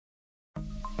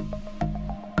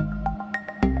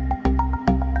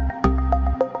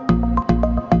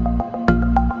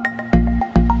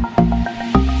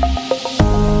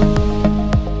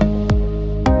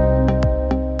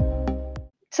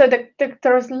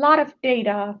there's a lot of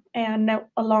data, and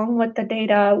along with the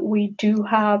data, we do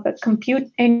have a compute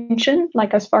engine.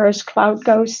 Like as far as cloud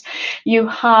goes, you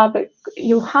have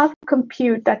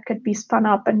compute that could be spun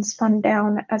up and spun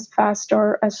down as fast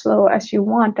or as slow as you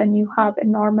want, and you have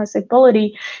enormous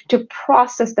ability to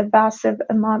process the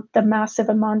massive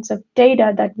amounts of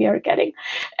data that we are getting.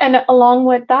 And along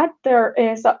with that, there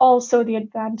is also the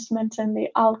advancements in the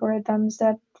algorithms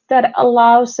that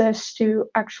allows us to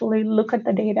actually look at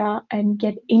the data and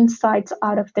get insights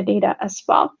out of the data as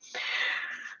well.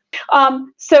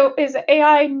 So is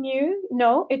AI new?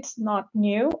 No, it's not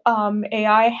new.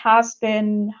 AI has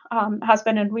been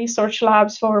in research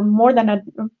labs for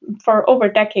for over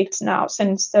decades now,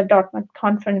 since the Dartmouth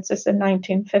conferences in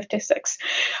 1956.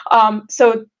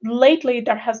 So lately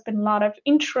there has been a lot of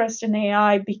interest in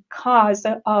AI because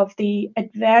of the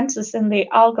advances in the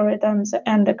algorithms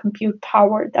and the compute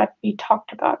power that we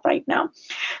talked about right now.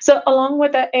 So along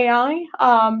with the AI,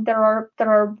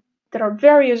 there are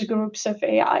various groups of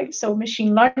AI. So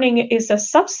machine learning is a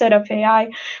subset of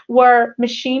AI where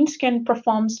machines can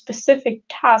perform specific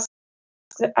tasks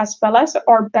as well as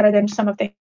or better than some of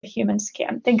the humans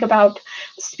can. Think about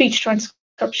speech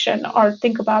transcription, or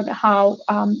think about how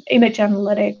image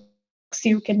analytics.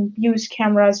 You can use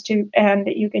cameras and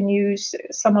you can use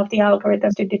some of the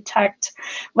algorithms to detect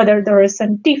whether there is a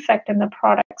defect in the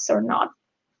products or not.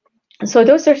 So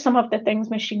those are some of the things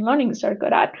machine learnings are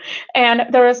good at. And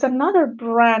there is another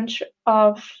branch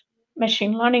of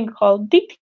machine learning called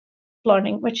deep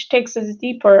learning, which takes us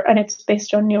deeper, and it's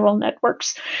based on neural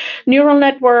networks. Neural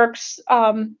networks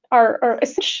are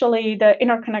essentially the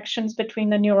interconnections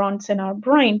between the neurons in our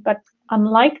brain, but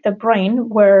unlike the brain,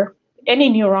 where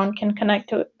any neuron can connect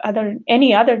to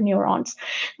any other neurons,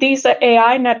 these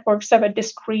AI networks have a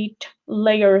discrete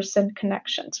layers and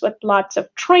connections. With lots of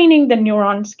training, the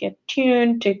neurons get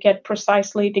tuned to get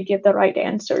precisely to give the right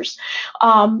answers.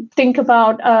 Think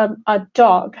about a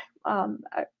dog.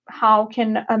 How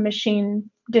can a machine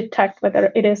detect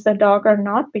whether it is a dog or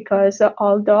not? Because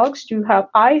all dogs do have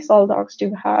eyes, all dogs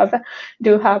do have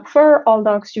fur, all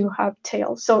dogs do have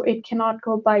tails. So it cannot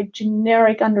go by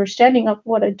generic understanding of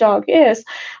what a dog is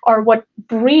or what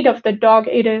breed of the dog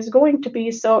it is going to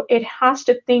be. So it has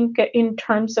to think in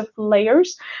terms of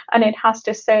layers, and it has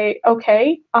to say,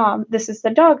 okay, this is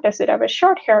the dog. Does it have a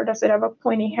short hair? Does it have a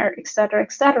pointy hair, etc.,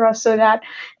 etc., so that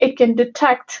it can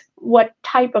detect what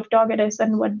type of dog it is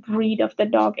and what breed of the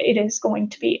dog it is going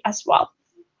to be as well.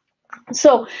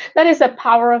 So that is the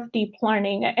power of deep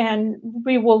learning, and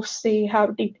we will see how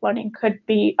deep learning could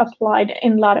be applied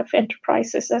in a lot of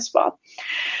enterprises as well.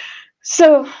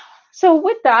 So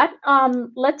with that,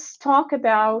 let's talk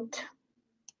about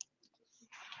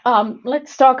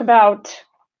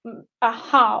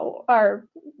how or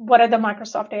what are the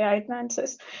Microsoft AI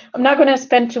advances. I'm not going to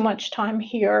spend too much time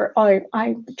here.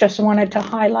 I just wanted to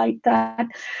highlight that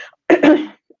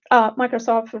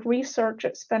Microsoft research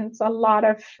spends a lot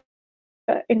of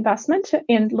investment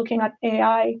in looking at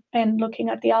AI and looking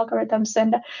at the algorithms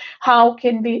and how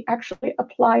can we actually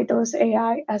apply those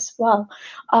AI as well.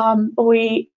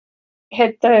 We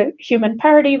hit the human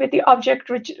parity with the object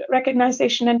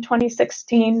recognition in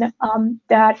 2016. And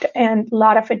a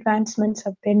lot of advancements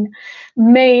have been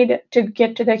made to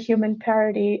get to the human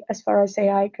parity as far as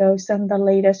AI goes, and the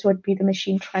latest would be the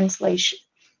machine translation.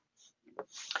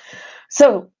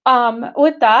 So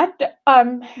with that,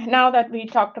 now that we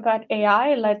talked about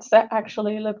AI, let's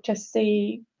actually look to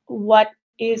see what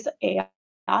is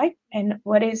AI and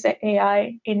what is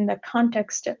AI in the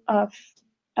context of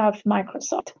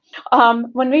Microsoft.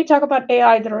 When we talk about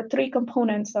AI, there are three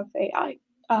components of AI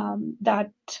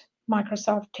that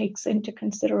Microsoft takes into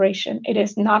consideration. It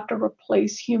is not to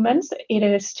replace humans. It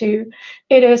is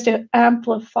to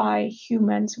amplify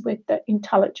humans with the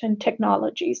intelligent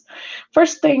technologies.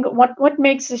 First thing, what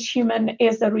makes us human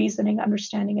is the reasoning,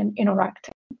 understanding, and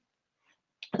interacting.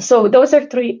 So those are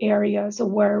three areas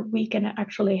where we can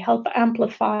actually help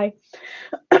amplify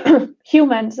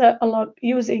humans a lot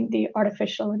using the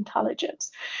artificial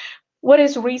intelligence. What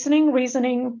is reasoning?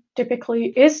 Reasoning typically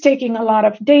is taking a lot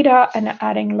of data and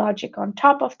adding logic on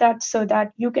top of that so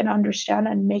that you can understand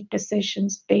and make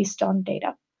decisions based on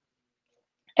data.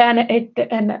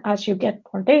 And as you get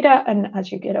more data and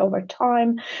as you get over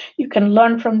time, you can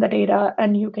learn from the data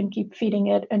and you can keep feeding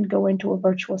it and go into a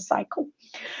virtuous cycle.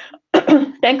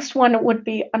 Next one would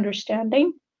be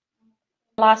understanding.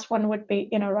 Last one would be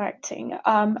interacting.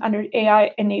 Under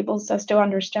AI enables us to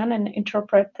understand and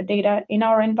interpret the data in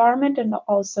our environment, and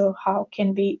also how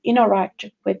can we interact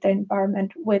with the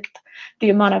environment with the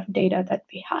amount of data that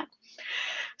we had.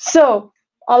 So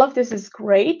all of this is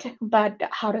great, but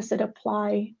how does it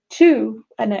apply to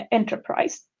an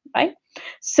enterprise, right?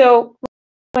 So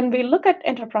when we look at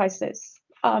enterprises,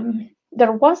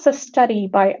 there was a study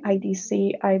by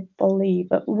IDC, I believe,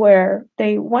 where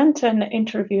they went and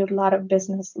interviewed a lot of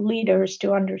business leaders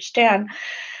to understand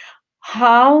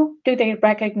how do they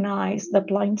recognize the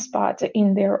blind spots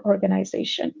in their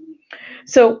organization.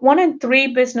 So 1 in 3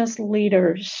 business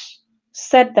leaders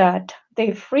said that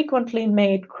they frequently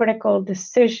made critical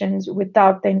decisions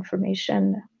without the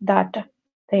information that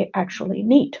they actually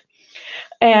need.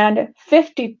 And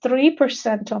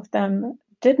 53% of them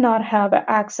did not have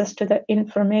access to the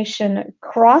information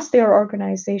across their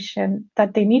organization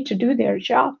that they need to do their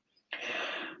job.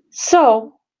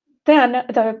 So then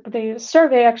the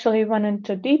survey actually went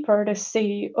into deeper to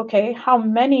see, okay, how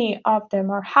many of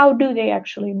them, or how do they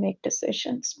actually make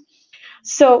decisions?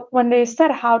 So when they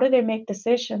said how do they make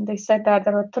decisions, they said that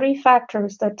there are 3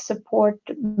 factors that support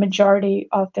majority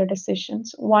of their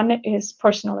decisions. One is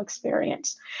personal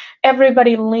experience.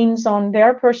 Everybody leans on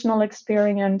their personal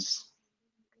experience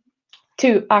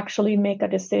to actually make a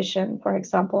decision. For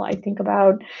example, I think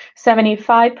about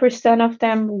 75% of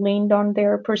them leaned on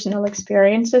their personal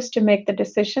experiences to make the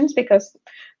decisions because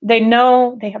they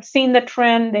know, they have seen the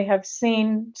trend, they have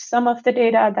seen some of the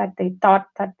data that they thought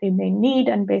that they may need,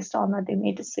 and based on that, they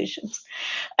made decisions.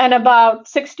 And about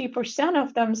 60%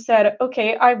 of them said,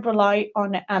 okay, I rely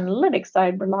on analytics, I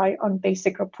rely on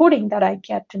basic reporting that I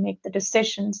get to make the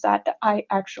decisions that I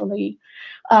actually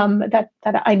that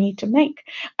I need to make.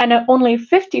 And only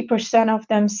 50% of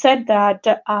them said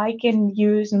that I can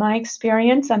use my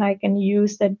experience and I can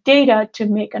use the data to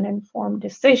make an informed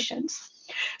decisions.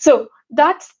 So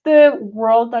that's the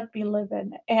world that we live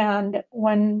in. And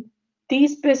when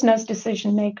these business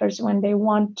decision makers, when they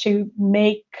want to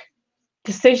make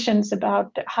decisions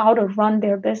about how to run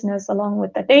their business along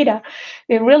with the data,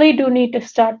 they really do need to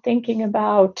start thinking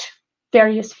about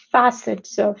various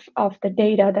facets of the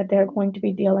data that they're going to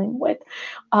be dealing with.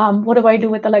 What do I do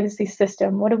with the legacy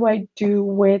system? What do I do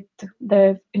with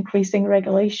the increasing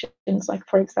regulations, like,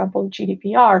 for example,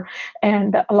 GDPR,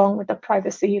 and along with the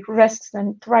privacy risks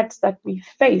and threats that we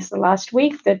face? Last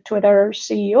week, the Twitter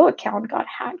CEO account got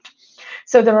hacked.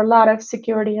 So there are a lot of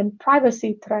security and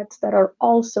privacy threats that are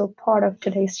also part of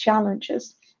today's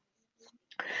challenges.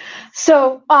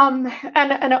 So,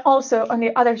 and also on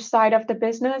the other side of the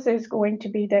business is going to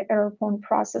be the error-prone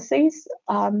processes.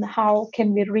 How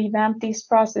can we revamp these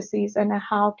processes, and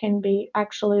how can we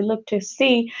actually look to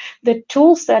see the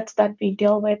tool sets that we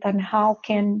deal with, and how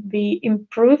can we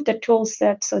improve the tool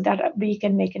set so that we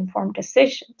can make informed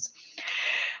decisions?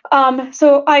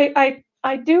 So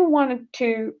I do want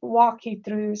to walk you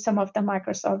through some of the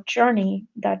Microsoft journey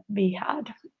that we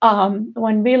had.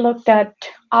 When we looked at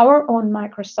our own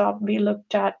Microsoft, we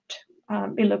looked at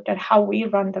how we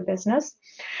run the business.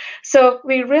 So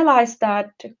we realized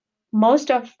that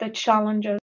most of the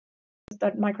challenges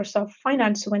that Microsoft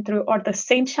Finance went through are the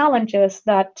same challenges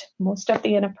that most of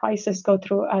the enterprises go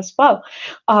through as well.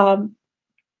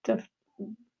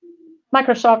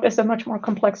 Microsoft is a much more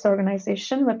complex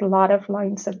organization with a lot of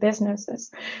lines of businesses.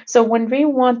 So when we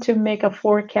want to make a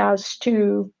forecast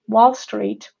to Wall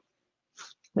Street,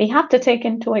 we have to take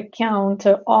into account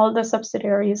all the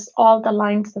subsidiaries, all the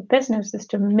lines of businesses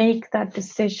to make that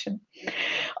decision.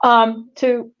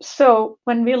 So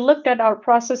when we looked at our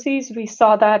processes, we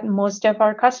saw that most of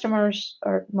our customers,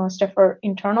 or most of our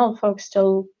internal folks,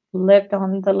 still lived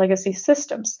on the legacy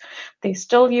systems. They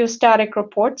still use static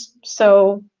reports.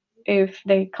 So if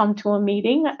they come to a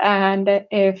meeting and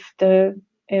if the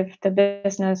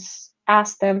business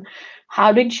asks them,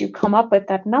 how did you come up with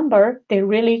that number, they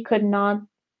really could not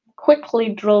quickly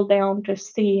drill down to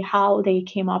see how they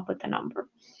came up with the number.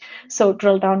 So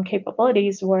drill down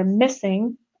capabilities were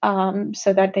missing,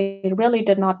 so that they really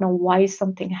did not know why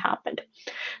something happened.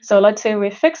 So let's say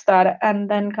we fix that, and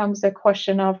then comes the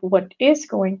question of what is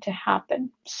going to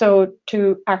happen. So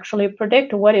to actually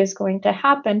predict what is going to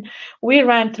happen, we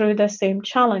ran through the same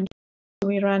challenge.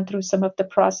 We ran through some of the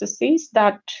processes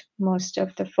that most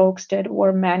of the folks did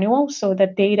were manual. So the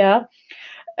data,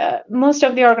 most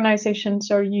of the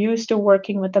organizations are used to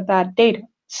working with the bad data.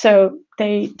 So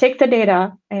they take the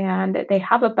data and they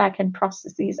have a backend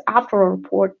processes after a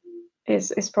report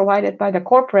is provided by the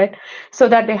corporate, so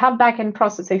that they have backend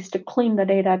processes to clean the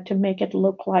data to make it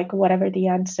look like whatever the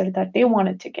answer that they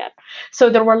wanted to get. So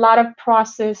there were a lot of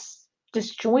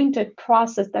disjointed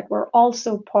process that were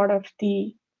also part of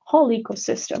the whole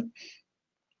ecosystem.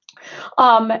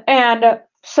 And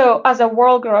so as the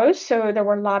world grows, so there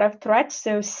were a lot of threats.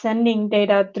 So sending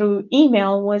data through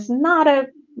email was not a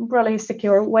really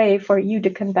secure way for you to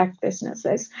conduct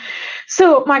businesses.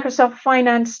 So Microsoft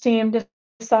Finance team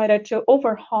decided to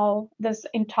overhaul this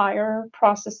entire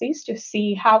processes to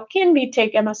see how can we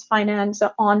take MS Finance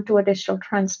onto a digital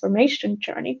transformation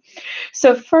journey.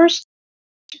 So first,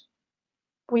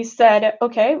 we said,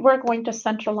 okay, we're going to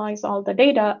centralize all the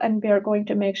data and we're going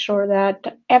to make sure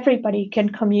that everybody can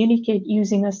communicate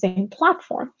using the same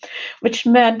platform, which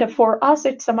meant for us,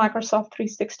 it's a Microsoft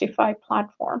 365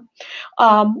 platform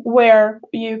where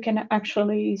you can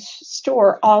actually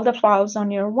store all the files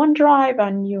on your OneDrive,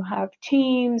 and you have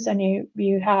Teams, and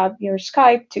you have your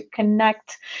Skype to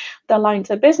connect the lines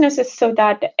of businesses so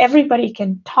that everybody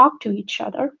can talk to each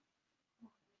other.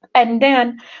 And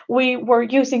then we were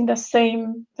using the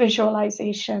same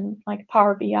visualization like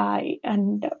Power BI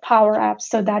and Power Apps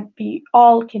so that we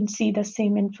all can see the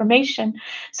same information,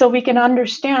 so we can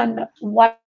understand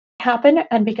what happened,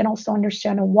 and we can also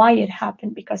understand why it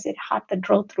happened, because it had the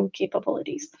drill through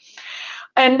capabilities.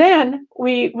 And then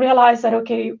we realized that,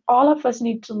 okay, all of us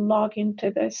need to log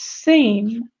into the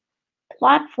same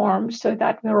platform so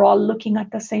that we're all looking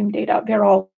at the same data. We're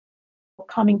all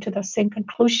coming to the same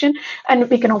conclusion, and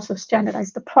we can also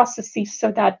standardize the processes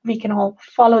so that we can all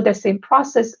follow the same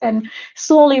process and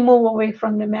slowly move away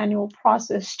from the manual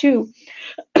process to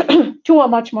a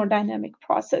much more dynamic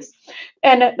process.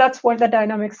 And that's where the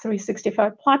Dynamics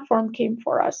 365 platform came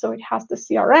for us. So it has the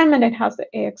CRM and it has the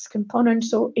AX component,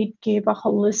 so it gave a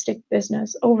holistic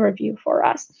business overview for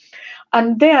us.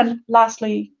 And then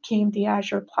lastly came the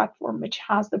Azure platform, which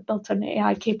has the built-in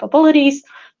AI capabilities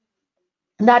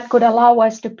that could allow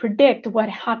us to predict what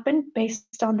happened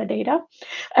based on the data,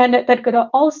 and that could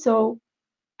also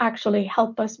actually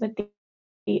help us with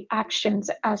the actions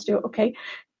as to, okay,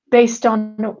 based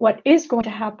on what is going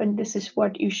to happen, this is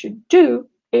what you should do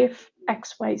if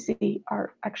XYZ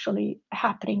are actually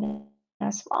happening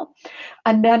as well.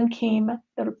 And then came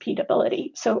the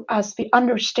repeatability. So as we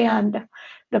understand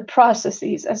the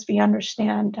processes, as we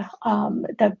understand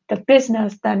the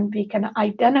business, then we can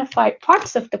identify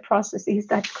parts of the processes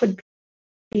that could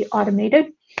be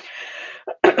automated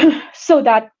so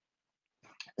that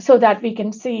we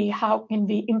can see how can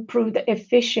we improve the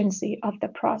efficiency of the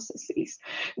processes.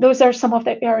 Those are some of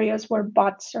the areas where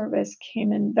bot service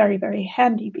came in very, very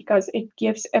handy, because it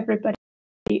gives everybody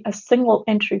a single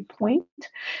entry point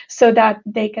so that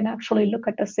they can actually look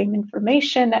at the same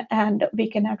information, and we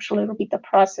can actually repeat the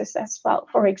process as well.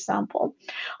 For example,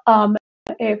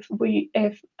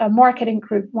 if a marketing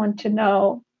group want to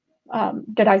know,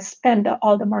 did I spend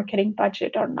all the marketing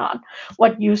budget or not?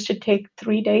 What used to take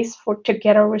 3 days to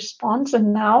get a response,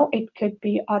 and now it could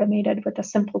be automated with a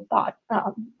simple bot.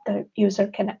 The user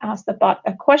can ask the bot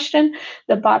a question,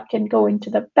 the bot can go into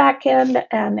the back end,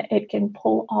 and it can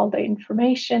pull all the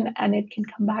information, and it can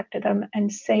come back to them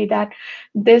and say that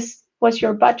this was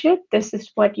your budget, this is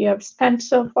what you have spent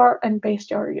so far, and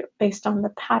based on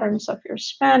the patterns of your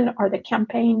spend or the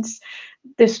campaigns,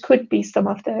 this could be some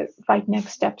of the right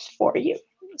next steps for you.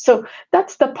 So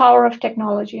that's the power of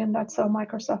technology, and that's how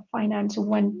Microsoft Finance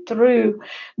went through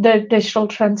the digital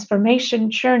transformation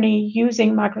journey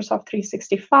using Microsoft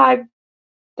 365,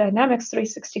 Dynamics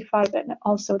 365, and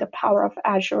also the power of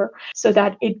Azure, so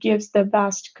that it gives the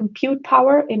vast compute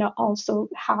power, and it also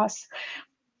has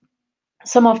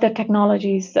some of the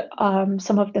technologies,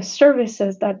 some of the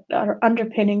services that are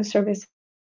underpinning services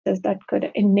that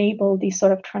could enable these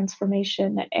sort of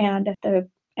transformation and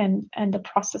the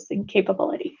processing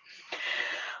capability.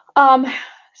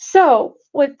 So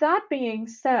with that being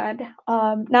said,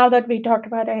 now that we talked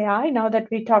about AI, now that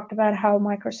we talked about how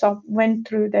Microsoft went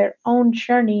through their own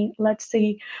journey, let's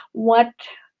see, what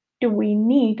do we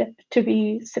need to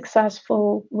be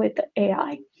successful with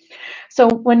AI? So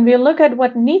when we look at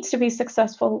what needs to be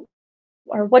successful,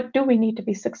 or what do we need to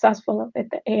be successful with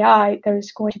the AI,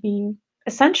 there's going to be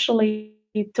essentially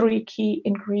 3 key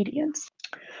ingredients.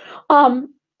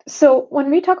 So when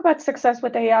we talk about success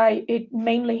with AI, it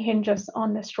mainly hinges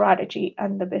on the strategy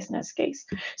and the business case.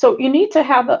 So you need to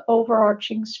have an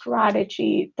overarching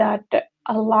strategy that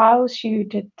allows you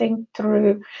to think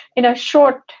through in a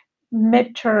short,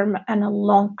 midterm, and a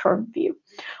long-term view.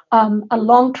 A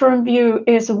long-term view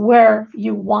is where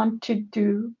you want to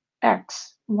do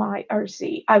X, Y, or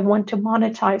Z. I want to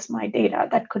monetize my data.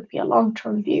 That could be a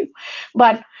long-term view.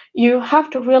 But you have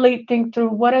to really think through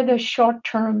what are the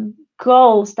short-term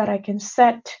goals that I can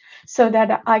set so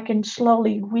that I can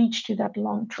slowly reach to that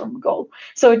long-term goal.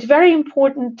 So it's very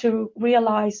important to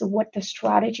realize what the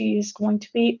strategy is going to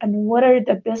be and what are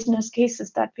the business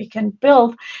cases that we can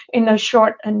build in the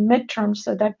short and midterm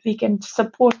so that we can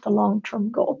support the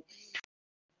long-term goal.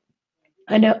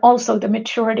 And also the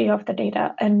maturity of the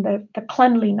data and the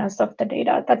cleanliness of the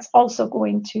data. That's also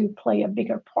going to play a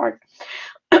bigger part.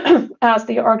 As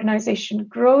the organization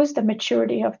grows, the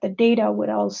maturity of the data would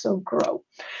also grow.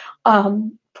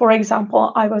 For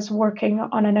example, I was working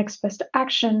on a next best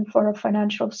action for a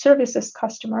financial services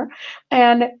customer,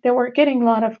 and they were getting a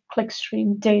lot of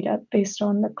clickstream data based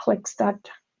on the clicks that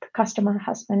the customer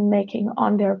has been making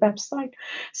on their website.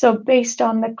 So based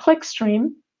on the clickstream,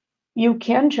 you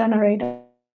can generate a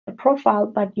profile,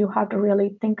 but you have to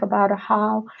really think about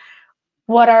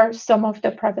what are some of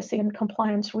the privacy and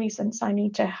compliance reasons I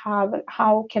need to have?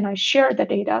 How can I share the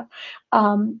data?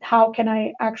 How can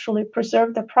I actually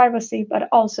preserve the privacy, but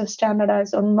also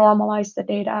standardize or normalize the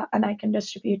data, and I can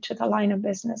distribute to the line of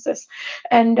businesses?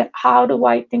 And how do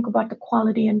I think about the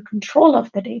quality and control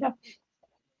of the data?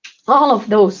 All of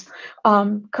those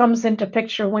comes into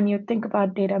picture when you think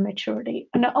about data maturity.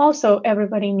 And also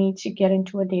everybody needs to get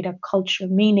into a data culture,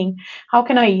 meaning how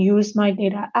can I use my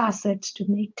data assets to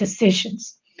make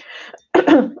decisions?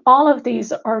 All of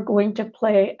these are going to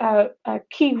play a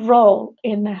key role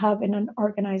in having an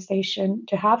organization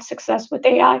to have success with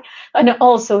AI and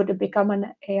also to become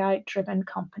an AI-driven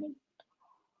company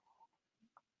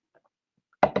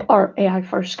or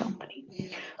AI-first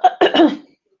company.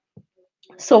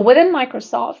 So within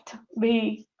Microsoft,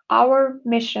 our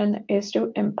mission is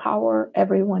to empower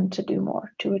everyone to do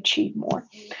more, to achieve more.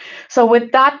 So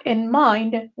with that in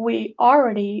mind, we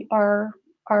already are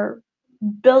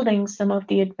building some of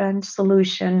the advanced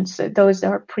solutions. Those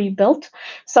are pre-built.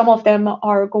 Some of them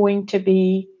are going to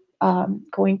be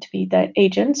the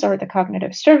agents or the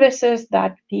cognitive services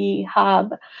that we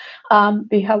have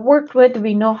worked with.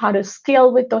 We know how to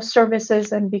scale with those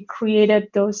services, and we created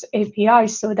those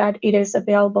APIs so that it is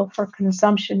available for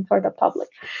consumption for the public.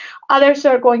 Others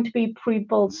are going to be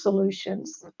pre-built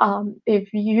solutions.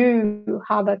 If you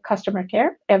have a customer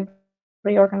care,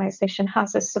 every organization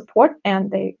has a support,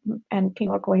 and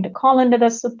people are going to call into the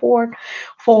support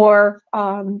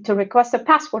to request a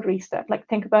password reset. Like,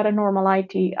 think about a normal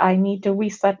IT. I need to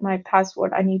reset my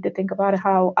password. I need to think about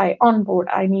how I onboard.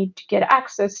 I need to get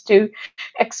access to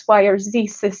X, Y, or Z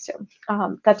system.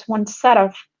 That's one set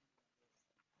of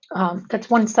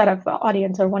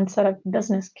audience or one set of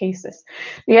business cases.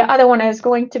 The other one is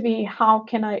going to be, how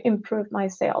can I improve my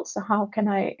sales? So how can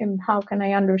I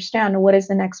understand what is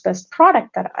the next best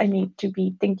product that I need to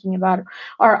be thinking about,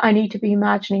 or I need to be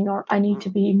imagining, or I need to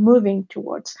be moving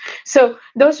towards? So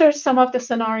those are some of the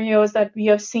scenarios that we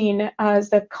have seen as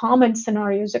the common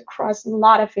scenarios across a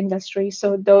lot of industries.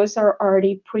 So those are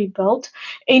already pre-built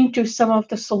into some of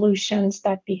the solutions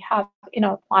that we have in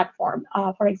our platform.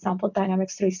 For example,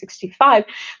 Dynamics 365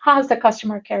 has the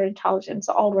customer care intelligence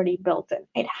already built in.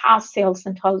 It has sales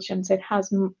intelligence. It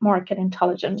has market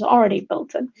intelligence already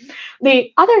built in.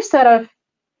 The other set of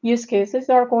use cases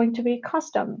are going to be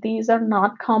custom. These are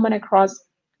not common across a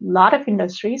lot of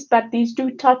industries, but these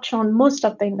do touch on most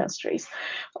of the industries.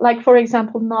 Like, for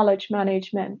example, knowledge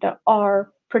management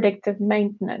or predictive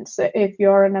maintenance. If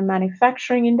you're in a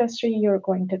manufacturing industry, you're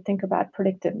going to think about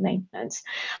predictive maintenance.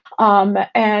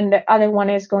 And the other one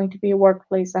is going to be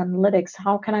workplace analytics.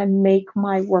 How can I make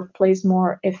my workplace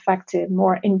more effective,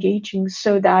 more engaging,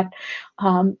 so that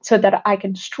I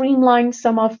can streamline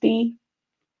some of the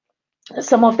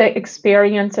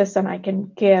experiences, and I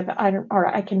can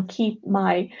I can keep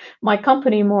my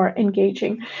company more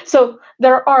engaging. So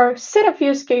there are a set of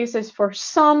use cases. For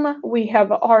some, we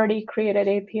have already created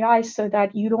APIs so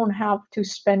that you don't have to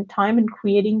spend time in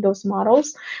creating those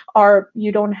models, or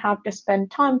you don't have to spend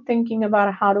time thinking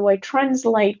about how do I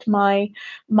translate my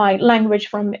language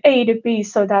from A to B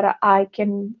so that I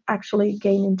can actually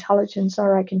gain intelligence,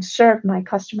 or I can serve my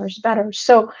customers better.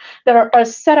 So there are a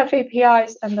set of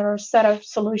APIs, and there are a set of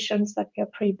solutions that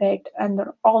get pre-baked, and there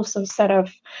are also a set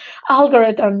of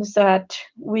algorithms that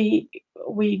we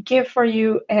give for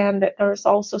you, and there's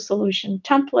also solution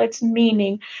templates,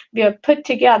 meaning we have put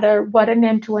together what an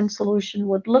end-to-end solution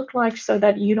would look like, so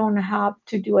that you don't have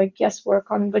to do a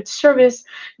guesswork on which service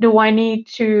do I need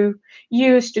to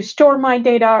use to store my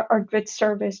data, or which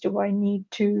service do I need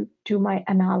to do my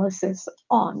analysis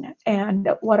on, and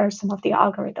what are some of the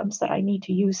algorithms that I need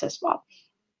to use as well.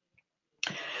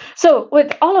 So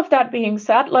with all of that being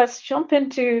said, let's jump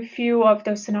into a few of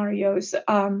those scenarios.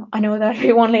 I know that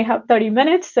we only have 30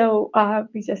 minutes, so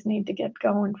we just need to get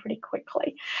going pretty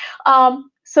quickly.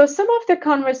 So some of the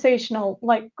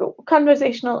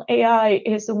conversational AI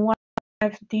is one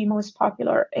of the most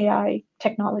popular AI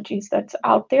technologies that's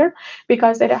out there,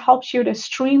 because it helps you to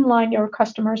streamline your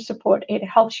customer support. It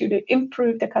helps you to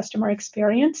improve the customer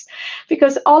experience,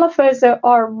 because all of us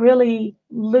are really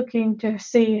looking to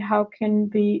see how can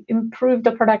we improve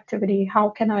the productivity, how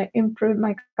can I improve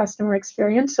my customer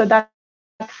experience so that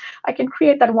I can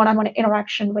create that one-on-one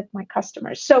interaction with my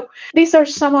customers. So these are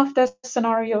some of the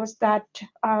scenarios that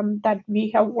that we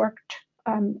have worked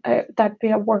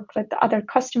with other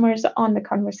customers on the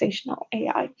conversational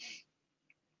AI.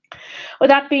 With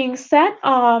that being said,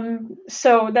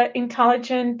 so the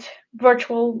intelligent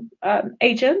virtual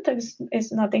agent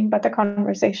is nothing but the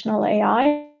conversational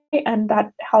AI, and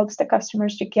that helps the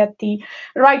customers to get the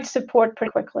right support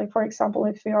pretty quickly. For example,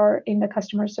 if we are in the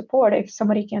customer support, if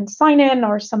somebody can sign in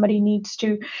or somebody needs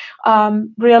to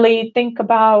really think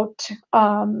about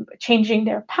changing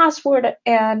their password,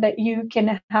 and you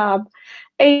can have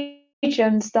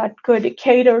agents that could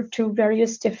cater to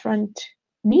various different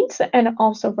needs and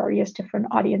also various different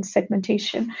audience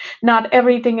segmentation. Not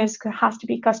everything has to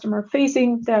be customer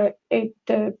facing. The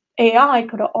AI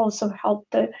could also help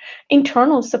the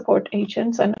internal support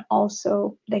agents, and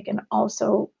also they can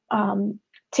also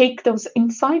take those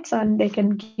insights and they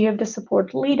can give the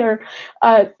support leader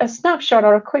a snapshot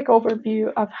or a quick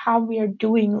overview of how we are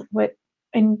doing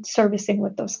in servicing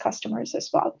with those customers as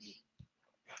well.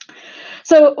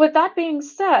 So with that being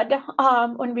said,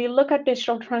 when we look at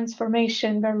digital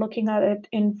transformation, we're looking at it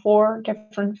in 4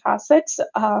 different facets.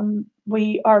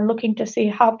 We are looking to see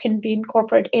how can we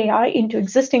incorporate AI into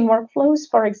existing workflows.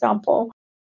 For example,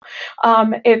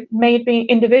 it may be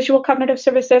individual cognitive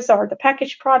services or the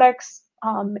packaged products.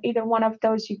 Either one of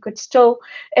those, you could still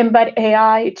embed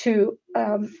AI to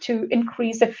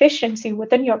increase efficiency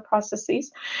within your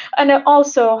processes. And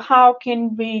also, how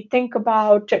can we think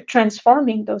about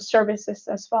transforming those services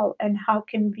as well, and how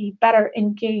can we better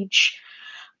engage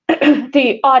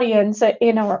the audience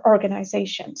in our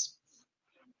organizations?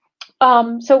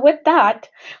 So with that,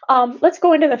 let's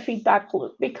go into the feedback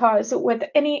loop, because with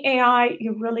any AI,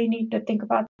 you really need to think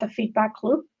about the feedback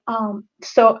loop.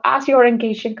 So as you're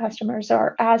engaging customers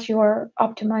or as you're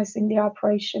optimizing the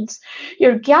operations,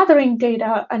 you're gathering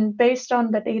data, and based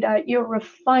on the data, you're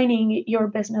refining your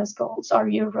business goals, or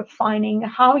you're refining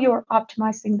how you're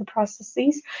optimizing the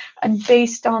processes. And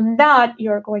based on that,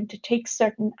 you're going to take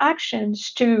certain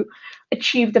actions to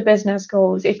achieve the business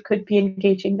goals. It could be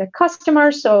engaging the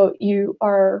customer. So you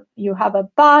have a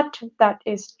bot that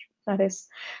is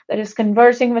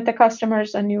conversing with the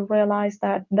customers, and you realize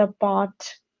that the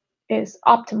bot is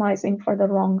optimizing for the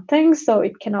wrong things, so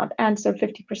it cannot answer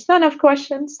 50% of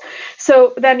questions.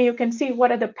 So then you can see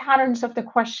what are the patterns of the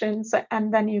questions,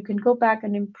 and then you can go back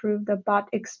and improve the bot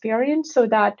experience so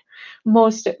that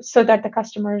the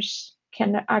customers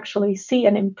can actually see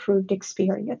an improved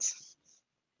experience.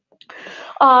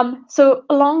 So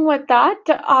along with that,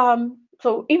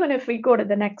 so even if we go to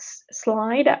the next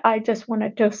slide, I just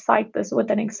wanted to cite this with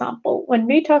an example. When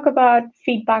we talk about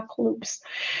feedback loops,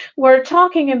 we're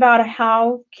talking about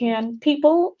how can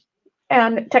people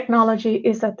and technology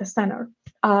is at the center.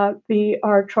 We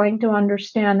are trying to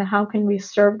understand how can we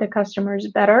serve the customers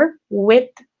better with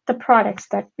the products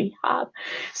that we have.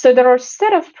 So there are a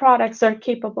set of products or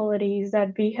capabilities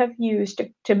that we have used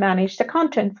to manage the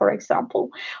content, for example,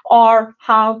 or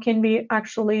how can we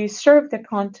actually serve the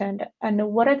content, and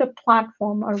what are the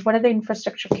platform or what are the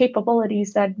infrastructure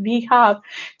capabilities that we have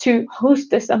to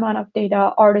host this amount of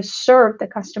data or to serve the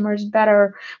customers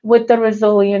better with the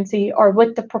resiliency or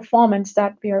with the performance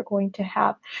that we are going to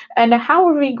have. And how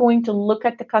are we going to look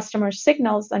at the customer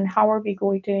signals, and how are we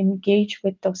going to engage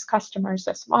with those customers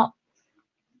as well?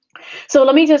 So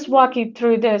let me just walk you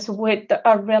through this with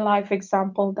a real life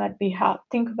example that we have.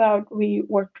 Think about, we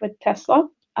worked with Tesla.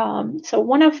 So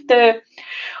one of the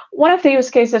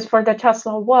use cases for the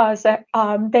Tesla was that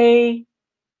they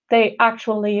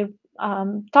actually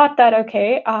thought that,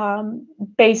 okay,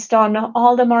 based on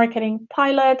all the marketing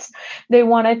pilots, they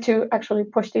wanted to actually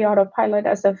push the autopilot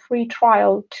as a free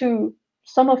trial to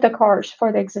some of the cars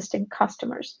for the existing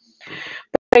customers.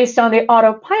 Based on the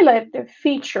autopilot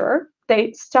feature,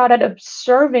 they started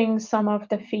observing some of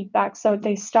the feedback. So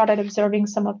they started observing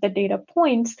some of the data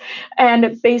points.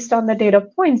 And based on the data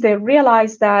points, they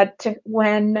realized that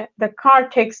when the car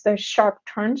takes the sharp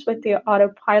turns with the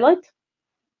autopilot,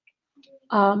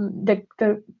 the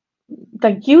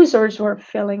users were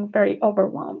feeling very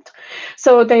overwhelmed.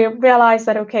 So they realized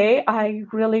that, okay, I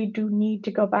really do need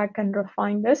to go back and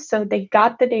refine this. So they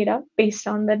got the data. Based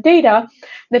on the data,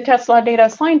 the Tesla data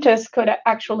scientists could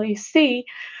actually see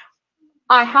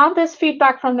I have this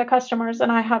feedback from the customers,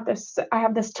 and I have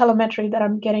this telemetry that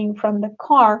I'm getting from the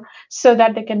car, so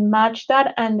that they can match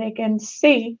that and they can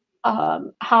see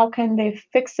how can they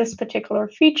fix this particular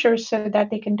feature so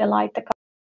that they can delight the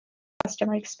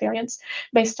customer experience.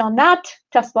 Based on that,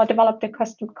 Tesla developed a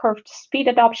custom curved speed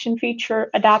adoption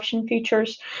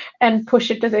features, and push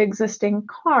it to the existing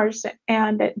cars.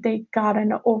 And they got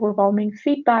an overwhelming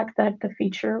feedback that the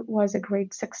feature was a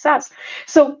great success.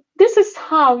 So this is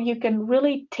how you can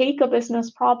really take a business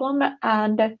problem,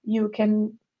 and you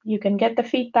can get the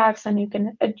feedbacks, and you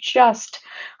can adjust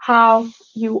how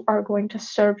you are going to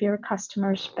serve your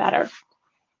customers better.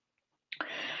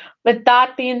 With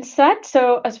that being said,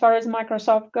 so as far as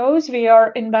Microsoft goes, we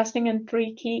are investing in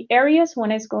 3 key areas.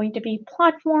 One is going to be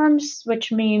platforms,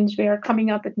 which means we are coming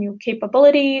up with new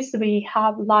capabilities. We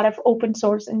have a lot of open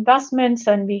source investments,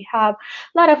 and we have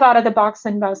a lot of out-of-the-box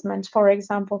investments. For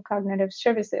example, cognitive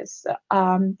services.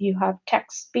 You have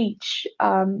text, speech,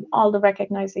 all the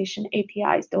recognition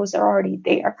APIs. Those are already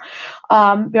there.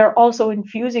 We're also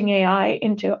infusing AI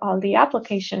into all the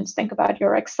applications. Think about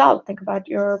your Excel. Think about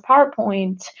your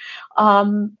PowerPoint.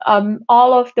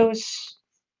 All of those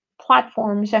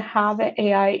platforms have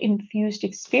AI infused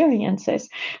experiences.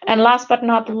 And last but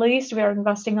not least, we are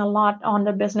investing a lot on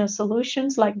the business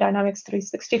solutions like Dynamics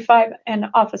 365 and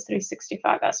Office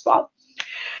 365 as well.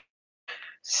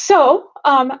 So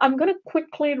I'm going to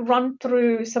quickly run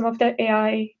through some of the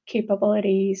AI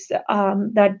capabilities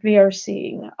that we are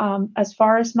seeing. As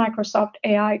far as Microsoft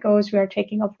AI goes, we are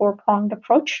taking a 4-pronged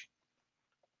approach.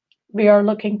 We are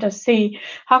looking to see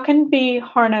how can we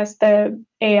harness the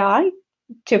AI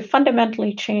to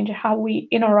fundamentally change how we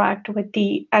interact with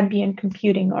the ambient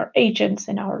computing or agents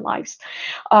in our lives.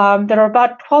 There are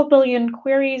about 12 billion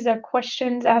queries or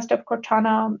questions asked of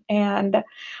Cortana, and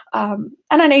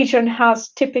an agent has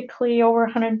typically over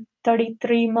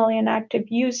 133 million active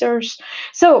users.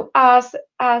 So as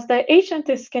the agent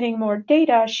is getting more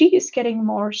data, she is getting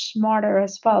more smarter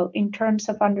as well in terms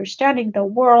of understanding the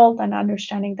world and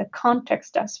understanding the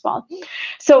context as well.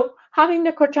 So having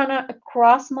the Cortana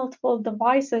across multiple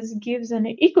devices gives an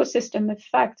ecosystem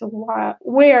effect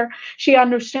where she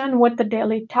understands what the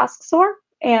daily tasks are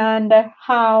and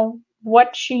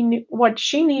what she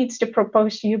needs to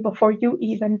propose to you before you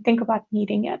even think about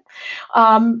needing it.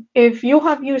 If you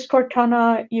have used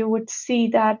Cortana, you would see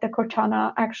that the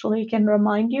Cortana actually can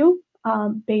remind you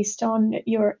based on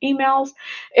your emails.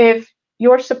 If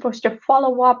you're supposed to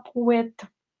follow up with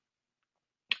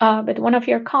one of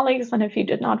your colleagues, and if you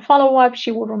did not follow up,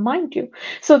 she will remind you.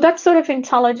 So that sort of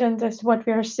intelligence is what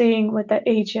we are seeing with the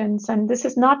agents. And this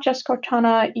is not just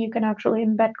Cortana. You can actually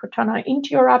embed Cortana into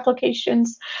your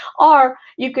applications, or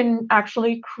you can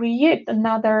actually create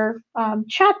another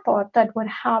chatbot that would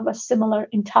have a similar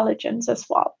intelligence as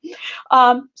well.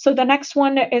 So the next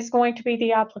one is going to be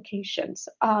the applications.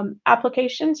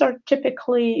 Applications are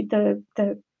typically the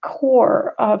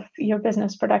core of your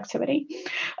business productivity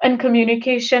and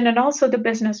communication, and also the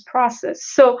business process.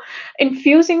 So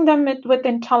infusing them with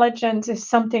intelligence is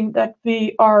something that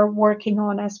we are working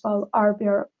on as well. We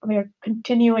are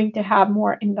continuing to have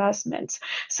more investments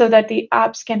so that the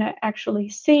apps can actually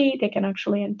see, they can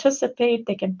actually anticipate,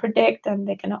 they can predict, and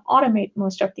they can automate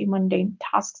most of the mundane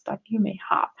tasks that you may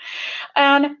have.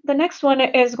 And the next one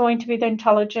is going to be the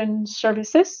intelligent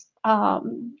services.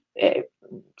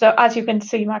 So as you can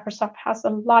see, Microsoft has a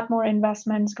lot more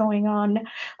investments going on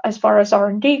as far as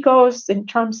R&D goes in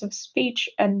terms of speech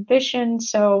and vision.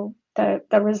 So the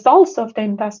results of the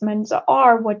investments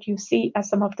are what you see as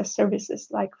some of the services,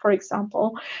 like, for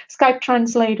example, Skype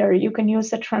Translator. You can use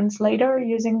the translator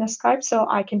using the Skype, so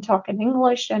I can talk in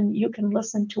English and you can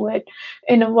listen to it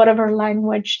in whatever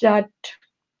language that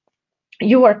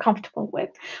you are comfortable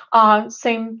with.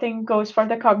 Same thing goes for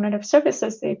the cognitive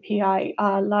services API.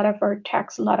 A lot of our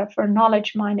text, a lot of our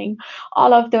knowledge mining,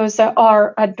 all of those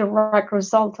are a direct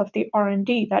result of the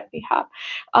R&D that we have.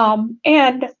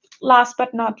 And last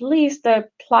but not least, the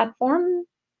platform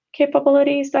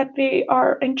capabilities that we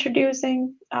are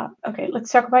introducing. Okay,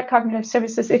 let's talk about cognitive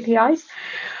services APIs.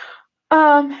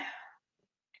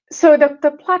 So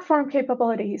the platform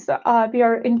capabilities, we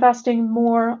are investing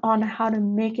more on how to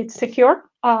make it secure.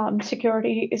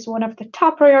 Security is one of the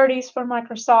top priorities for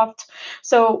Microsoft.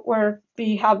 So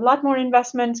we have a lot more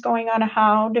investments going on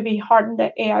how do we harden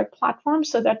the AI platform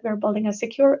so that we're building a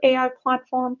secure AI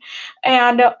platform.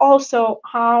 And also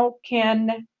how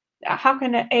can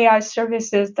AI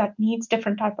services that needs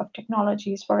different type of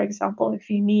technologies, for example, if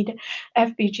you need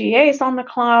FPGAs on the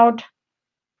cloud,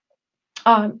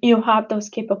 you have those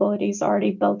capabilities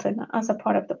already built in as a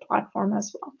part of the platform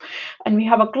as well. And we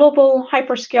have a global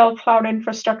hyperscale cloud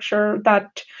infrastructure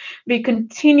that we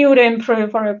continue to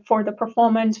improve for the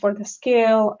performance, for the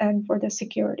scale, and for the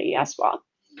security as well.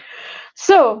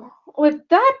 So with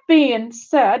that being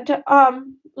said,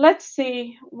 let's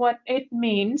see what it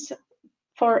means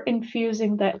for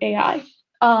infusing the AI.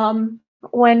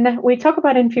 When we talk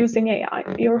about infusing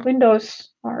AI, your Windows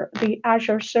or the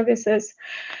Azure services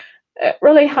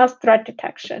really has threat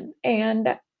detection,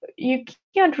 and you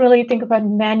can't really think about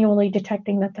manually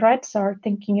detecting the threats or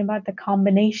thinking about the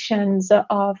combinations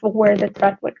of where the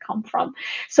threat would come from.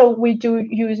 So we do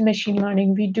use machine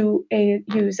learning. We do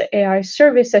use AI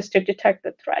services to detect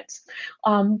the threats.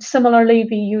 Similarly,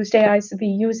 we use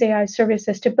AI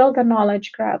services to build a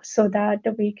knowledge graph so that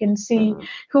we can see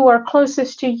who are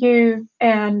closest to you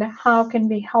and how can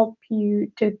we help you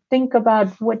to think about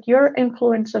what your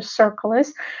influencer circle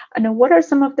is and what are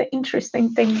some of the interesting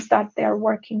things that they're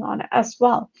working on as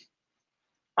well.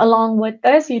 Along with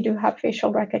this, you do have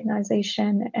facial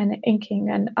recognition and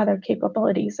inking and other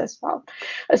capabilities as well.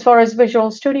 As far as Visual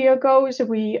Studio goes,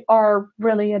 we are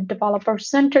really a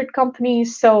developer-centered company.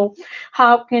 So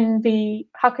how can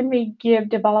we give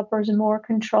developers more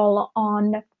control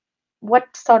on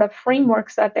what sort of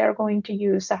frameworks that they're going to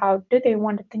use? So how do they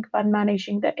want to think about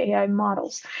managing the AI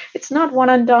models? It's not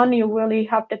one and done. You really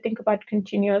have to think about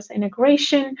continuous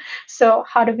integration. So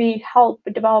how do we help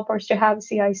developers to have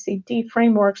CI/CD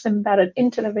frameworks embedded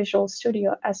into the Visual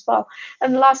Studio as well?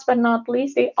 And last but not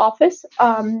least, the Office.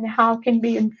 How can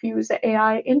we infuse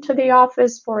AI into the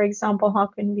Office? For example, how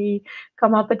can we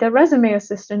come up with a resume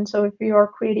assistant? So if you are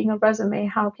creating a resume,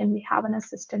 how can we have an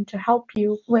assistant to help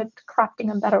you with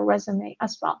crafting a better resume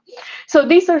as well? So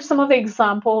these are some of the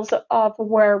examples of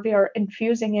where we are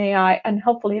infusing AI, and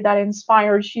hopefully that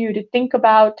inspires you to think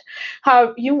about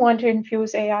how you want to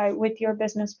infuse AI with your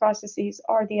business processes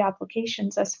or the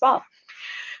applications as well.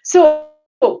 So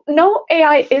no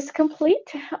AI is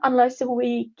complete unless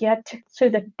we get to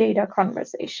the data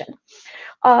conversation.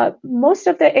 Most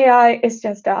of the AI is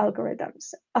just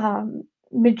algorithms.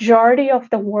 Majority of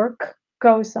the work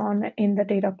goes on in the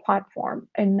data platform.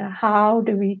 And how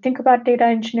do we think about data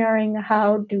engineering?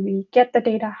 How do we get the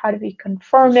data? How do we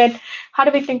confirm it? How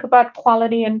do we think about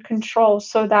quality and control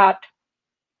so that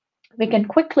we can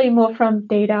quickly move from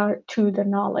data to the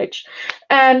knowledge?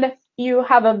 And you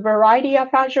have a variety of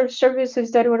Azure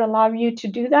services that would allow you to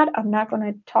do that. I'm not going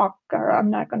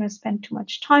to spend too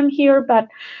much time here, but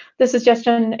this is just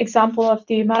an example of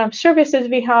the amount of services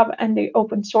we have and the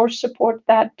open source support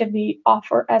that we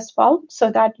offer as well,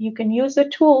 so that you can use the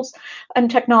tools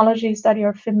and technologies that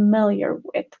you're familiar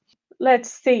with. Let's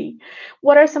see,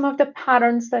 what are some of the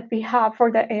patterns that we have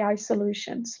for the AI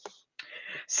solutions?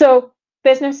 So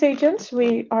business agents,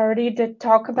 we already did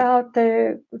talk about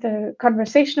the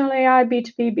conversational AI,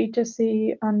 B2B,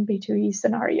 B2C, and B2E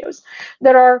scenarios.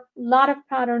 There are a lot of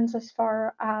patterns as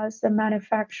far as the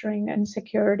manufacturing and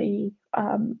security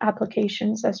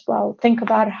applications as well. Think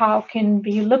about how can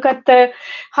we look at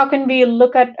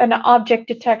an object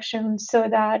detection so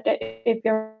that if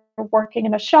you're working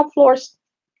in the shop floors,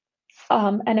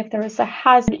 and if there is a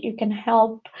hazard, you can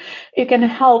help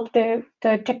the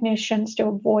technicians to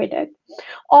avoid it.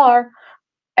 Or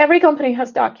every company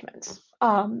has documents.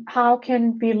 How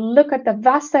can we look at the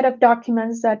vast set of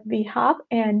documents that we have?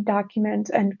 And documents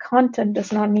and content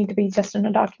does not need to be just in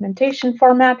a documentation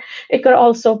format. It could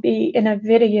also be in a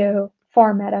video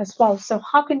format as well. So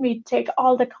how can we take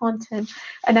all the content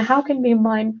and how can we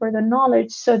mine for the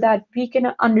knowledge so that we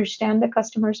can understand the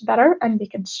customers better and we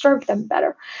can serve them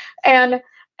better? And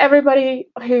everybody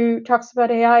who talks about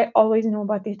AI always know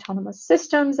about the autonomous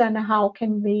systems and how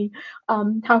can we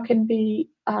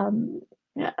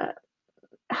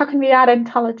add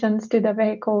intelligence to the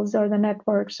vehicles or the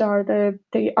networks or the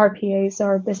RPAs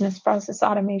or business process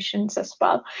automations as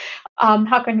well?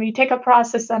 How can we take a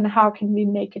process and how can we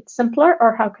make it simpler,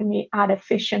 or how can we add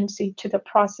efficiency to the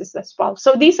process as well?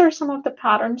 So these are some of the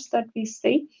patterns that we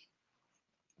see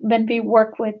when we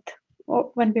work with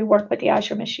the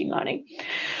Azure machine learning.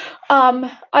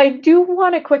 I do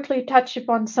want to quickly touch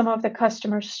upon some of the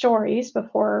customer stories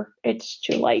before it's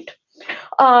too late.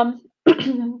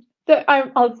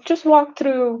 I'll just walk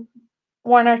through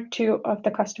one or two of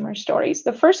the customer stories.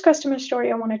 The first customer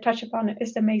story I want to touch upon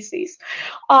is the Macy's.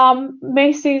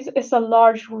 Macy's is a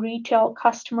large retail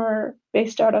customer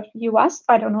based out of US.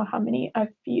 I don't know how many of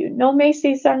you know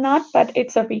Macy's or not, but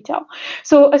it's a retail.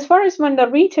 So as far as when the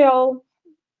retail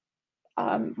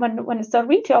when it's a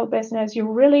retail business,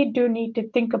 you really do need to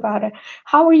think about it.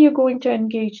 How are you going to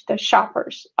engage the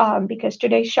shoppers? Because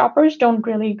today's shoppers don't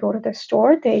really go to the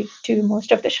store. They do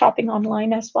most of the shopping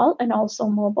online as well, and also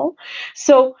mobile.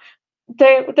 So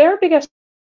their biggest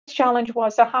challenge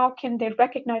was how can they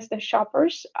recognize the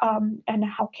shoppers, and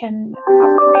how can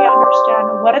they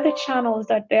understand what are the channels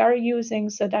that they are using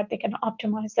so that they can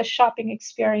optimize the shopping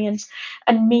experience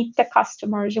and meet the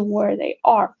customers where they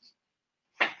are.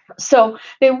 So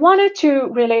they wanted to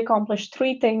really accomplish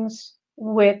three things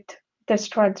with this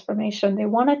transformation. They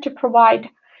wanted to provide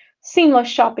seamless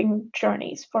shopping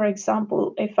journeys. For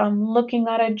example, if I'm looking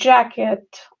at a jacket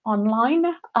online,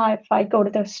 if I go to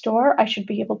the store, I should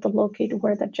be able to locate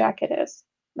where the jacket is.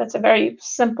 That's a very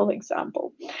simple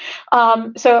example.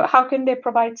 So how can they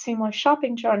provide seamless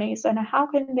shopping journeys, and how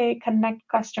can they connect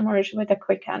customers with a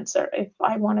quick answer? If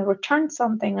I want to return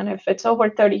something and if it's over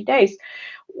 30 days,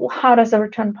 how does the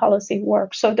return policy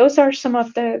work? So those are some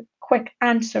of the quick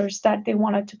answers that they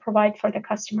wanted to provide for the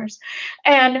customers.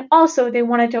 And also they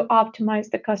wanted to optimize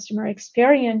the customer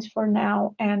experience for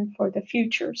now and for the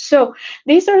future. So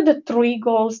these are the three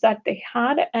goals that they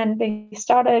had, and they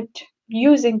started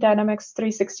using Dynamics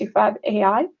 365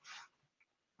 AI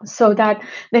so that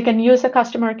they can use the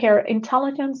customer care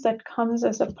intelligence that comes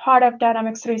as a part of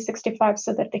Dynamics 365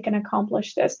 so that they can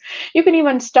accomplish this. You can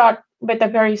even start with a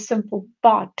very simple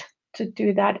bot to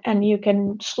do that, and you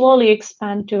can slowly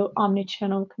expand to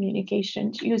omnichannel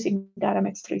communications using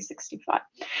Dynamics 365.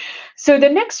 So the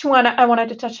next one I wanted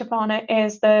to touch upon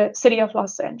is the City of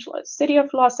Los Angeles. City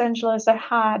of Los Angeles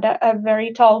had a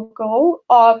very tall goal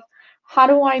of how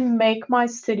do I make my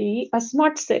city a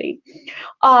smart city?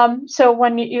 So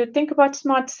when you think about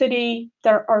smart city,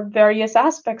 there are various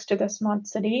aspects to the smart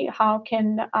city. How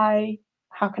can I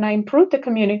improve the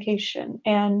communication?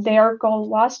 And their goal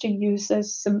was to use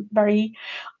some very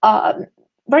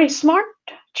smart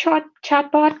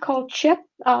chatbot called Chip.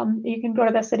 You can go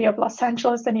to the City of Los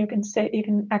Angeles and you can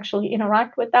actually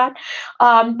interact with that.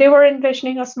 They were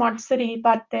envisioning a smart city,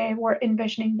 but they were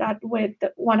envisioning that with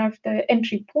one of the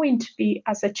entry points be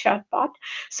as a chatbot,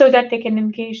 so that they can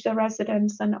engage the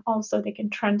residents and also they can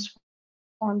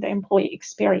transform the employee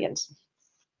experience.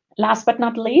 Last but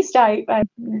not least,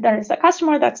 there is a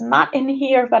customer that's not in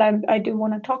here, but I do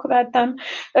want to talk about them.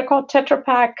 They're called Tetra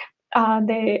Pak.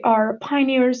 They are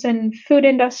pioneers in food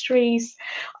industries.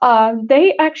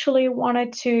 They actually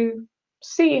wanted to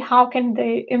see how can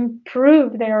they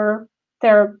improve the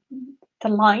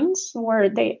lines where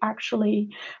they actually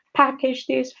package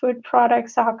these food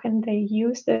products. How can they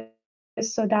use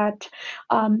this so that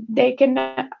they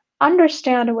can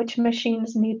understand which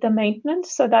machines need the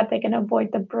maintenance so that they can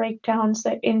avoid the breakdowns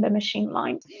in the machine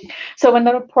lines. So when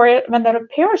the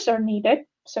repairs are needed,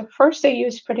 so first they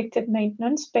use predictive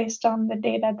maintenance based on the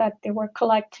data that they were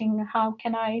collecting. How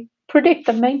can I predict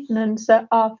the maintenance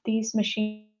of these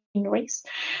machineries?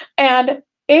 And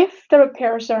if the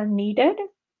repairs are needed,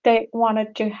 they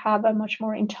wanted to have a much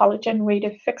more intelligent way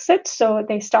to fix it. So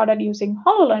they started using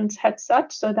HoloLens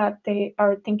headsets so that they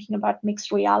are thinking about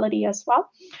mixed reality as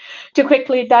well to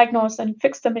quickly diagnose and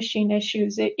fix the machine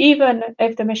issues. Even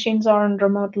if the machines are in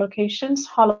remote locations,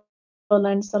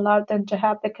 HoloLens allowed them to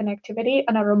have the connectivity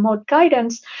and a remote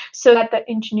guidance so that the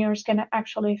engineers can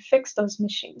actually fix those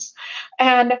machines.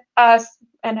 And as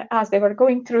they were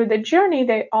going through the journey,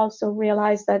 they also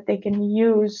realized that they can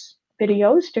use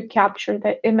videos to capture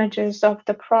the images of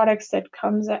the products that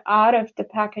comes out of the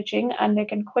packaging, and they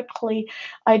can quickly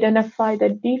identify the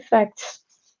defects,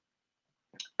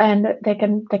 and they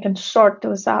can sort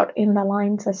those out in the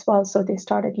lines as well. So they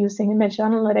started using image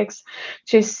analytics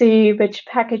to see which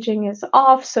packaging is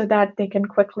off so that they can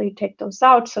quickly take those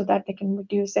out so that they can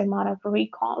reduce the amount of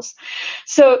recalls.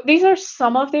 So these are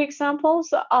some of the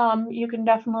examples. You can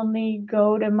definitely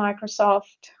go to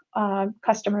Microsoft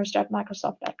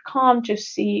customers.microsoft.com to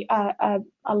see a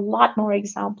lot more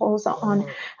examples on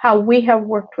how we have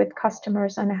worked with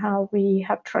customers and how we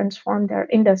have transformed their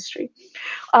industry.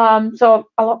 So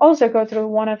I'll also go through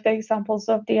one of the examples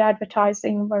of the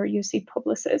advertising where you see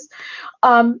Publicis.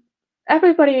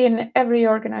 Everybody in every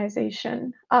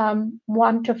organization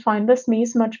want to find the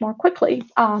SMEs much more quickly.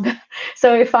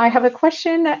 So if I have a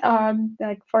question,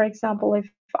 like for example, if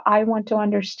I want to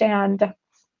understand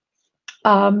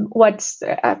how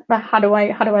do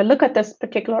I look at this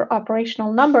particular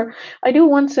operational number, I do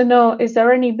want to know, is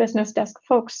there any business desk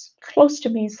folks close to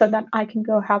me so that I can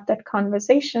go have that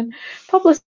conversation?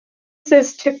 Publicis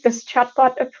took this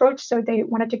chatbot approach, so they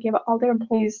wanted to give all their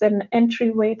employees an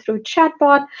entryway through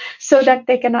chatbot so that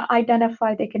they can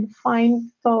identify, they can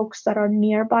find folks that are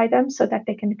nearby them so that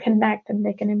they can connect and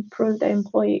they can improve the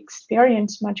employee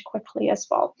experience much quickly as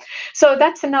well. So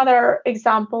that's another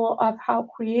example of how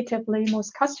creatively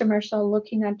most customers are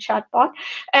looking at chatbot.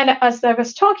 And as I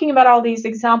was talking about all these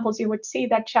examples, you would see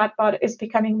that chatbot is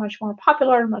becoming much more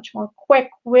popular, much more quick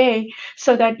way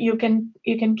so that you can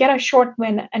get a short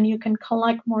win and you can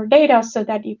collect more data so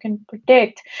that you can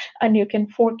predict and you can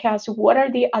forecast what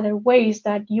are the other ways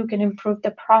that you can improve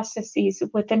the processes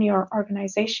within your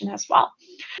organization as well.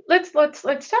 Let's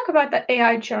talk about the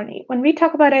AI journey. When we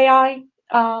talk about AI,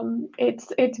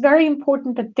 it's very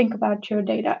important to think about your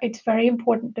data. It's very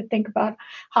important to think about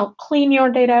how clean your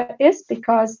data is,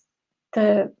 because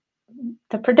the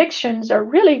predictions are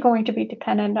really going to be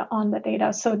dependent on the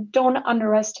data. So don't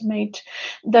underestimate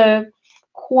the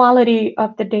quality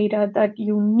of the data that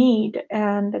you need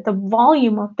and the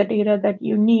volume of the data that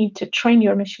you need to train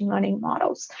your machine learning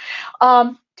models.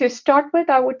 To start with,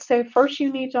 I would say first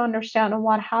you need to understand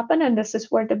what happened, and this is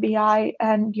where the BI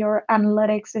and your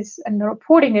analytics and the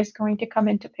reporting is going to come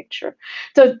into picture.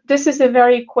 So this is a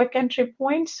very quick entry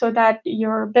point so that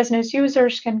your business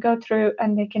users can go through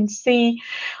and they can see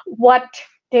what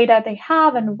data they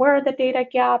have and where are the data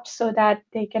gaps so that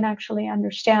they can actually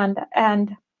understand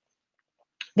and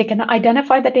they can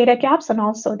identify the data gaps, and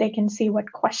also they can see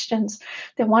what questions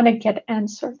they want to get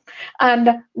answered.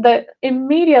 And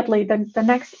immediately the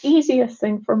next easiest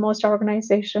thing for most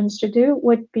organizations to do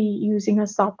would be using a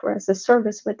software as a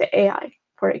service with the AI.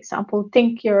 For example,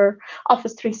 think your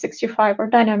Office 365 or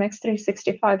Dynamics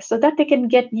 365 so that they can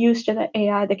get used to the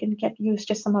AI, they can get used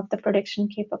to some of the prediction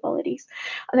capabilities.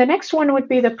 And the next one would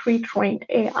be the pre-trained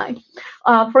AI.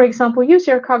 For example, use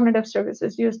your cognitive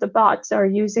services, use the bots, or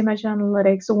use image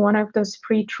analytics, one of those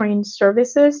pre-trained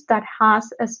services that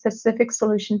has a specific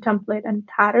solution template and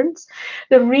patterns.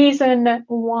 The reason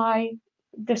why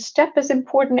this step is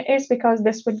important is because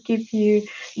this would give you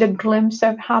the glimpse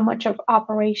of how much of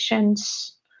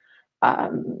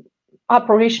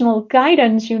operational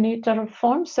guidance you need to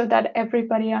reform so that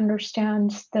everybody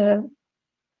understands the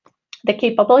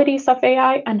capabilities of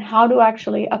AI and how to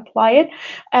actually apply it.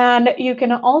 And you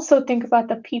can also think about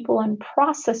the people and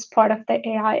process part of the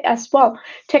AI as well.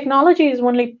 Technology is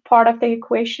only part of the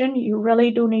equation. You really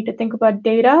do need to think about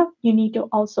data. You need to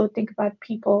also think about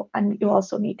people, and you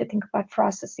also need to think about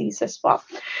processes as well.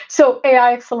 So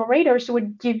AI accelerators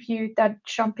would give you that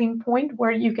jumping point where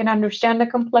you can understand the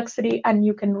complexity and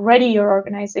you can ready your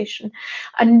organization.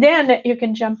 And then you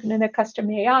can jump into the custom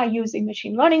AI using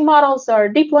machine learning models or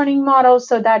deep learning models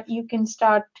so that you can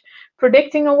start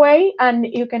predicting away and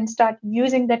you can start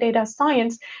using the data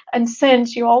science. And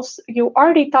since you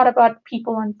already thought about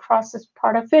people and process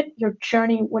part of it, your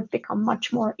journey would become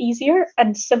much more easier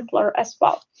and simpler as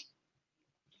well.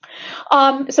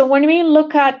 So when we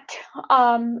look at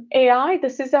AI,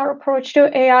 this is our approach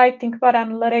to AI. Think about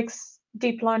analytics,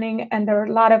 deep learning, and there are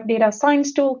a lot of data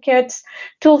science tool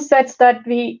sets that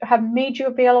we have made you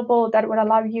available that would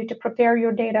allow you to prepare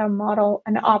your data, model,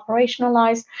 and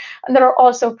operationalize. And there are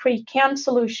also pre-canned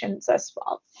solutions as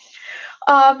well.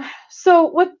 So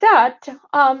with that,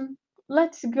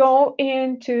 let's go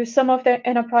into some of the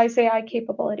enterprise AI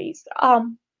capabilities.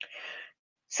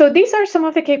 So these are some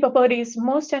of the capabilities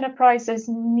most enterprises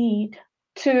need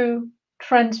to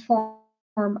transform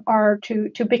or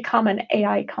to become an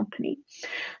AI company.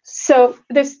 So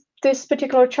this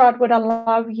particular chart would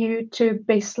allow you to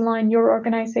baseline your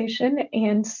organization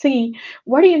and see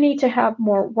where do you need to have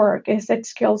more work. Is it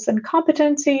skills and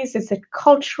competencies? Is it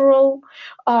cultural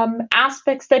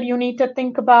aspects that you need to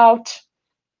think about?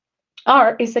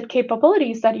 Or is it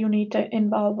capabilities that you need to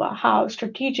involve, how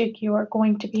strategic you are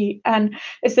going to be? And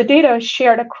is the data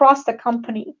shared across the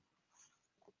company?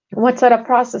 What sort of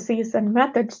processes and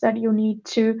methods that you need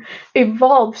to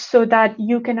evolve so that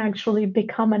you can actually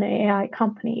become an AI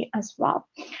company as well?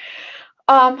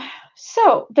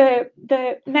 So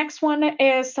the next one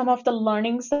is some of the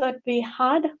learnings that we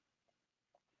had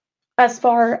as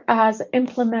far as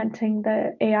implementing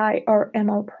the AI or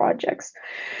ML projects.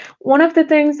 One of the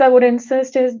things I would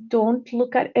insist is don't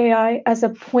look at AI as a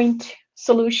point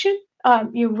solution.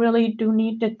 You really do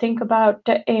need to think about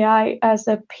the AI as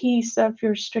a piece of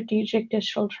your strategic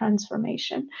digital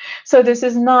transformation. So this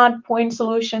is not point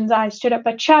solutions. I stood up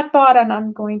a chatbot and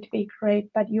I'm going to be great,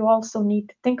 but you also need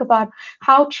to think about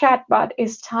how chatbot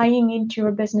is tying into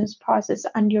your business process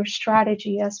and your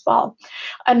strategy as well.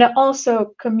 And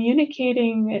also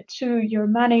communicating to your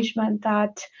management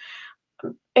that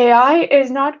AI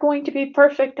is not going to be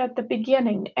perfect at the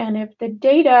beginning, and if the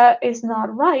data is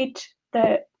not right,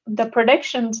 the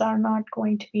predictions are not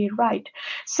going to be right.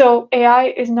 So AI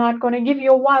is not going to give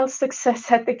you a wild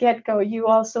success at the get-go. You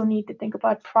also need to think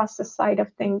about process side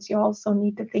of things. You also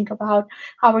need to think about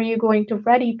how are you going to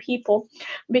ready people,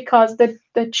 because the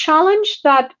challenge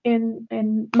that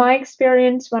in my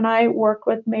experience when I work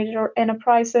with major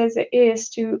enterprises is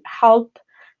to help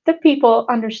the people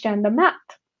understand the math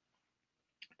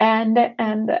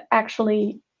and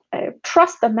actually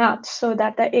trust the math so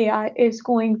that the AI is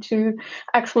going to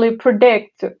actually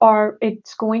predict or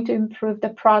it's going to improve the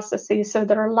processes. So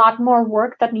there are a lot more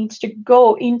work that needs to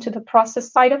go into the process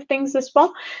side of things as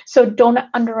well. So don't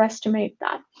underestimate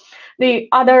that. The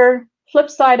other flip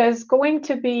side is going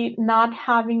to be not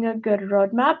having a good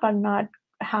roadmap and not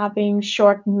having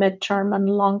short, midterm, and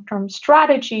long-term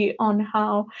strategy on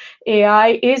how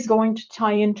AI is going to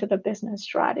tie into the business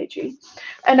strategy.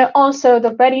 And also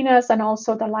the readiness and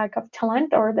also the lack of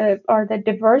talent or the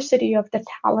diversity of the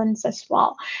talents as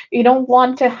well. You don't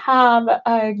want to have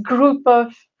a group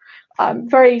of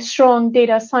very strong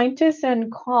data scientists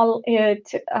and call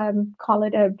it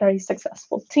a very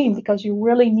successful team, because you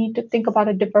really need to think about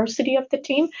a diversity of the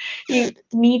team. You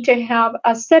need to have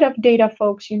a set of data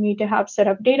folks. You need to have a set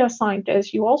of data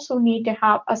scientists. You also need to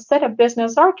have a set of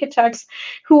business architects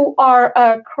who are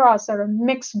a cross or a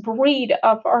mixed breed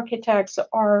of architects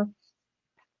or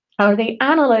the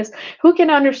analysts who can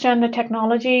understand the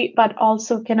technology, but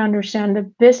also can understand the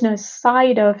business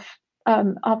side of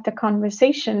the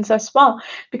conversations as well,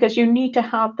 because you need to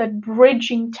have that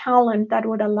bridging talent that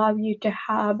would allow you to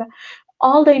have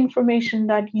all the information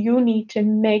that you need to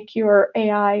make your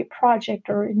AI project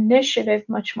or initiative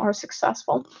much more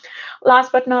successful.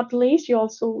 Last but not least, you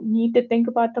also need to think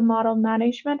about the model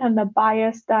management and the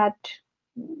bias that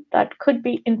could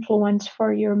be influenced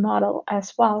for your model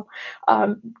as well.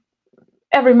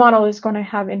 Every model is going to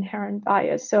have inherent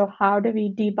bias. So how do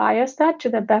we debias that to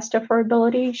the best of our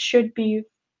ability should be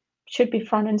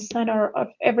front and center of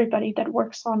everybody that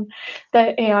works on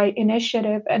the AI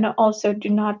initiative. And also do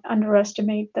not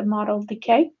underestimate the model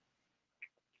decay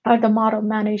or the model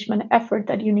management effort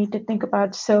that you need to think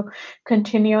about. So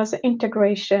continuous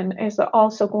integration is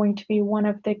also going to be one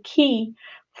of the key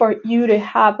for you to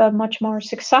have a much more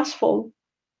successful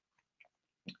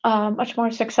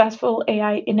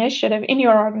AI initiative in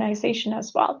your organization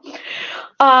as well.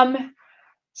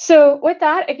 So with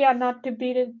that, again, not to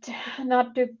beat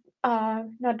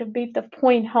the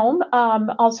point home.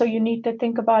 Also, you need to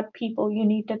think about people. You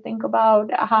need to think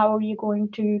about how are you going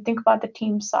to think about the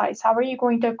team size? How are you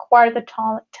going to acquire the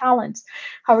talents?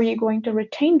 How are you going to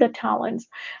retain the talents?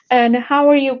 And how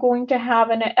are you going to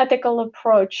have an ethical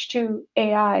approach to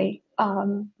AI?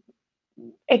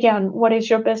 Again, what is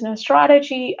your business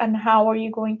strategy and how are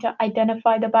you going to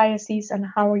identify the biases and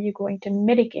how are you going to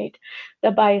mitigate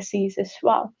the biases as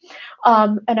well?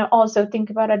 And also think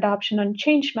about adoption and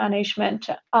change management.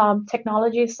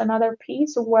 Technology is another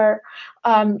piece where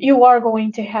you are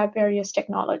going to have various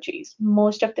technologies.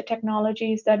 Most of the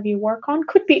technologies that we work on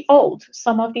could be old.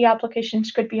 Some of the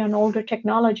applications could be on older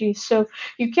technologies. So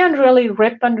you can't really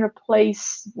rip and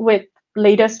replace with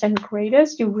latest and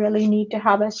greatest. You really need to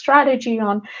have a strategy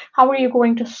on how are you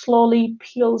going to slowly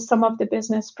peel some of the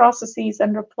business processes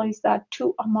and replace that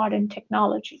to a modern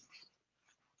technology.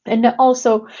 And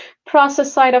also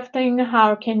process side of thing,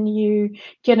 how can you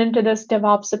get into this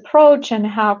DevOps approach and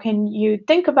how can you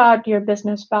think about your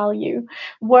business value?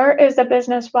 Where is the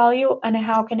business value and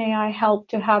how can AI help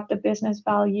to have the business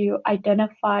value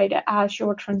identified as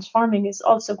you're transforming is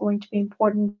also going to be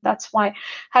important. That's why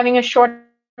having a short,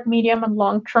 medium, and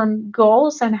long-term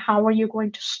goals and how are you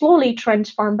going to slowly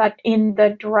transform that in the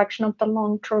direction of the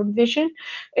long-term vision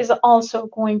is also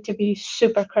going to be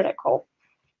super critical.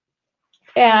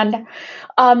 And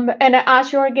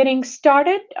as you're getting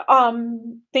started,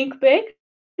 think big,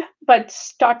 but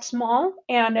start small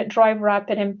and drive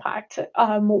rapid impact.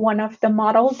 One of the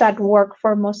models that work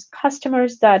for most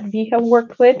customers that we have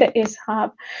worked with is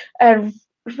have a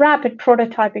rapid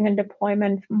prototyping and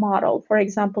deployment model. For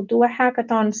example, do a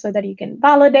hackathon so that you can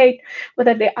validate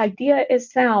whether the idea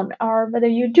is sound or whether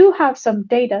you do have some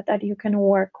data that you can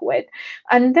work with,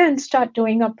 and then start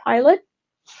doing a pilot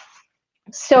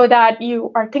so that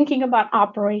you are thinking about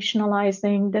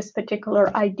operationalizing this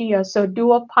particular idea. So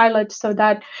do a pilot so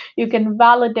that you can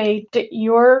validate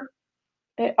your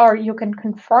or you can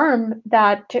confirm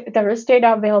that there is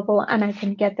data available and I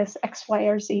can get this X, Y,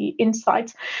 or Z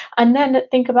insights. And then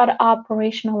think about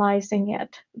operationalizing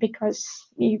it, because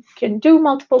you can do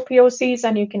multiple POCs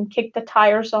and you can kick the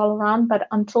tires all around, but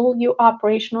until you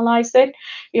operationalize it,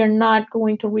 you're not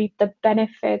going to reap the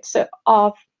benefits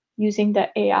of using the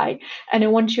AI. And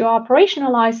then once you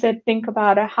operationalize it, think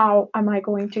about how am I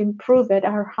going to improve it,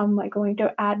 or how am I going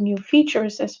to add new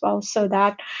features as well, so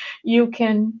that you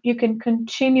can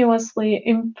continuously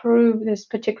improve this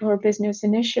particular business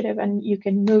initiative and you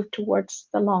can move towards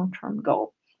the long-term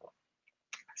goal.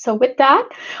 So with that,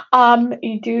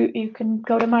 you can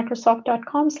go to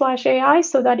microsoft.com/AI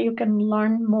so that you can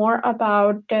learn more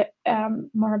about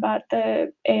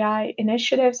the AI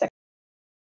initiatives,